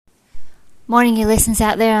Morning, you listeners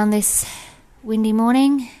out there on this windy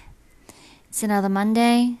morning. It's another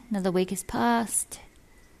Monday. Another week has passed.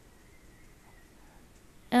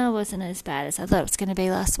 Oh, it wasn't as bad as I thought it was going to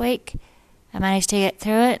be last week. I managed to get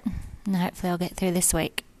through it, and hopefully I'll get through this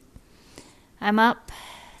week. I'm up,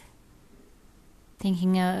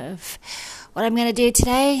 thinking of what I'm going to do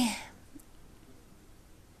today.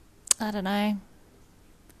 I don't know.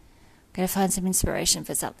 Got to find some inspiration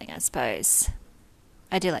for something, I suppose.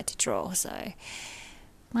 I do like to draw, so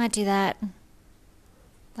might do that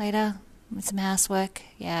later with some housework.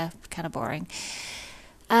 Yeah, kind of boring.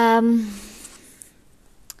 So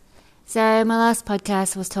my last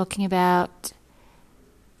podcast was talking about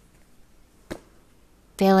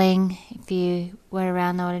feeling if you weren't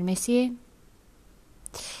around, no one would miss you.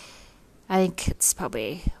 I think it's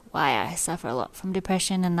probably why I suffer a lot from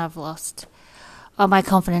depression, and I've lost all my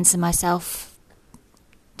confidence in myself.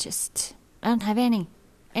 I don't have any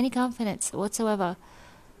confidence whatsoever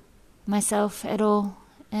in myself at all,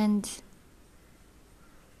 and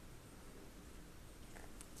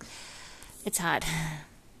it's hard.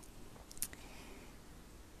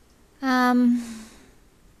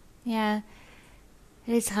 Yeah,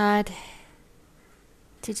 it is hard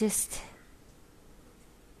to just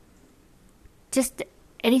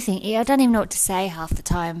anything. I don't even know what to say half the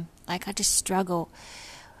time. Like, I just struggle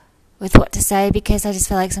with what to say because I just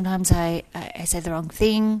feel like sometimes I say the wrong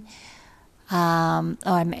thing, or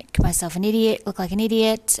I make myself look like an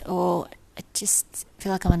idiot, or I just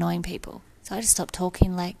feel like I'm annoying people. So I just stop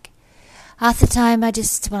talking. Like, half the time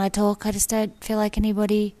when I talk, I just don't feel like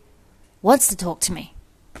anybody wants to talk to me.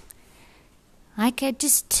 Like, it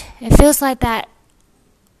feels like that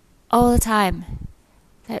all the time.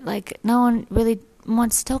 That, like, no one really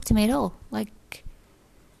wants to talk to me at all. Like,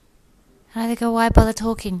 and I think, why bother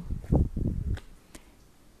talking?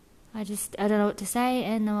 I don't know what to say,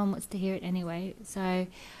 and no one wants to hear it anyway. So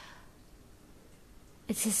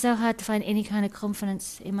it's just so hard to find any kind of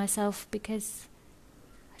confidence in myself because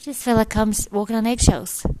I just feel like I'm walking on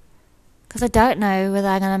eggshells. Because I don't know whether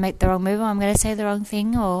I'm going to make the wrong move, or I'm going to say the wrong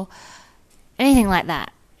thing, or anything like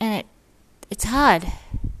that. And it's hard.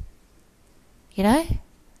 You know?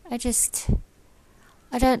 I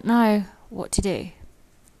don't know what to do.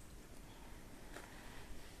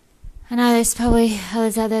 I know there's probably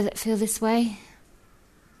others out there that feel this way.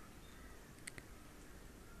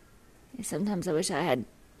 Sometimes I wish I had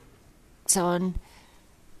someone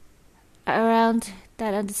around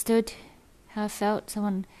that understood how I felt,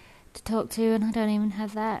 someone to talk to, and I don't even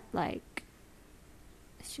have that. Like,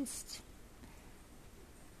 it's just,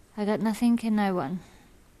 I got nothing and no one.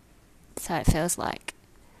 That's how it feels like.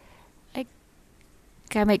 I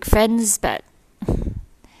go make friends, but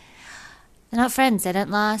they're not friends. They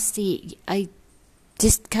don't last. I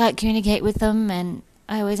just can't communicate with them, and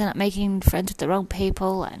I always end up making friends with the wrong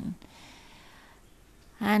people, and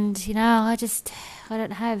you know, I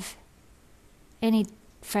don't have any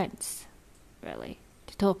friends really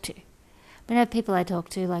to talk to. I have people I talk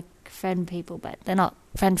to, like friend people, but they're not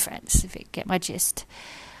friends, if you get my gist.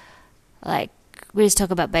 Like, we just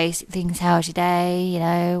talk about basic things. How was your day? You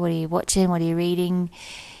know, what are you watching? What are you reading?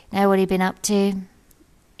 You know, what have you been up to?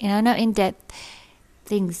 You know, not in-depth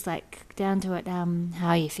things, like down to it, how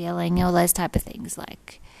are you feeling? All those type of things.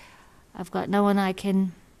 Like, I've got no one I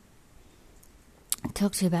can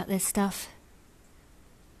talk to about this stuff.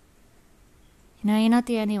 You know, you're not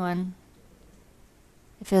the only one.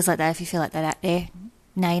 It feels like that if you feel like that out there.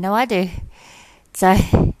 Now you know I do. So,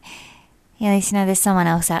 at least you know there's someone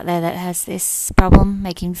else out there that has this problem,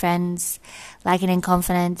 making friends, lacking in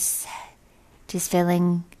confidence, just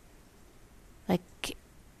feeling like,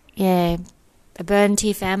 a burden to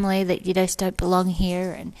your family, that you just don't belong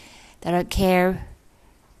here, and they don't care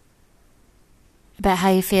about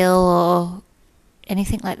how you feel or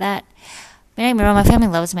anything like that. Don't get me wrong, my family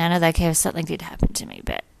loves me. I know they care if something did happen to me,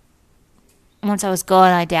 but once I was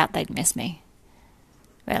gone, I doubt they'd miss me.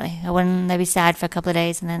 Really. They'd be sad for a couple of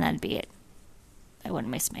days, and then that'd be it. They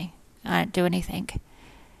wouldn't miss me. I don't do anything.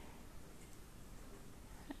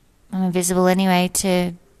 I'm invisible anyway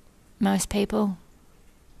to most people.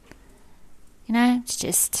 You know, it's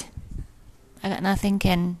just, I got nothing,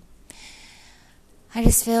 and I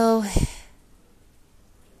just feel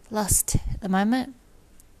lost at the moment.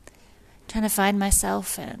 Trying to find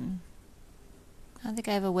myself, and I don't think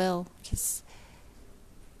I ever will, because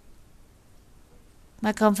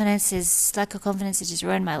lack of confidence has just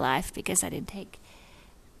ruined my life, because I didn't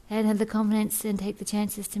have the confidence and take the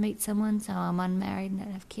chances to meet someone. So I'm unmarried and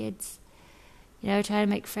don't have kids. You know, try to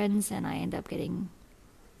make friends, and I end up getting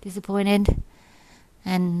disappointed.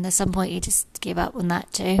 And at some point you just give up on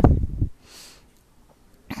that too.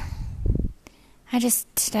 I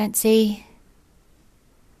just don't see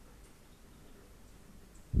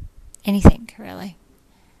anything, really.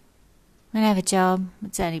 I have a job.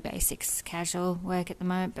 It's only basics, casual work at the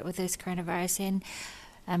moment, but with this coronavirus in,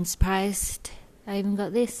 I'm surprised I even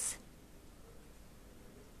got this.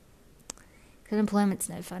 Because unemployment's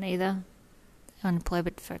no fun either.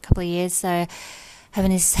 Unemployed for a couple of years, so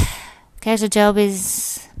having this casual job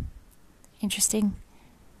is interesting.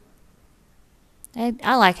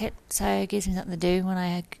 I like it, so it gives me something to do when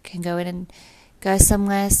I can go in and go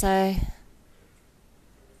somewhere, so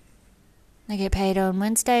I get paid on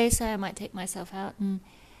Wednesday, so I might take myself out and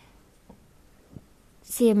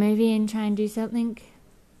see a movie and try and do something.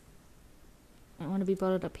 I don't want to be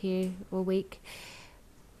bottled up here all week.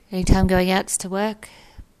 Anytime going out is to work.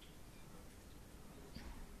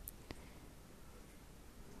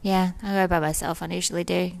 Yeah, I go by myself. I usually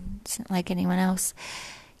do. It's not like anyone else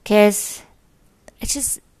cares. It's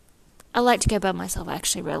just, I like to go by myself,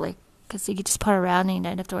 actually, really. Because you can just pot around and you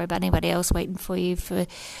don't have to worry about anybody else waiting for you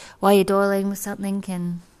while you're dawdling with something.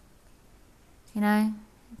 And,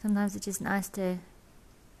 sometimes it's just nice to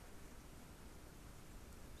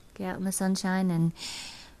get out in the sunshine and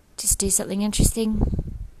just do something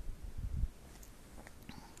interesting.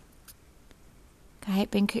 I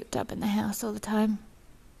hate being cooped up in the house all the time.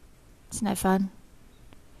 It's no fun.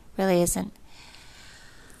 Really isn't.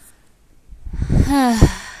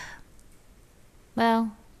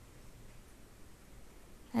 Well,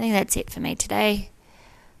 I think that's it for me today.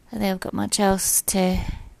 I don't think I've got much else to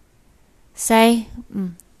say.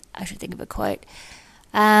 I should think of a quote.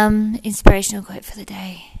 Inspirational quote for the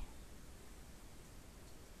day.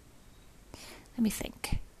 Let me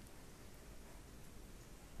think.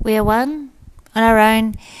 We are one on our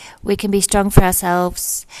own. We can be strong for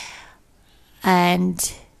ourselves.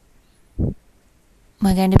 And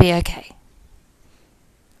we're going to be okay.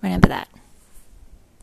 Remember that.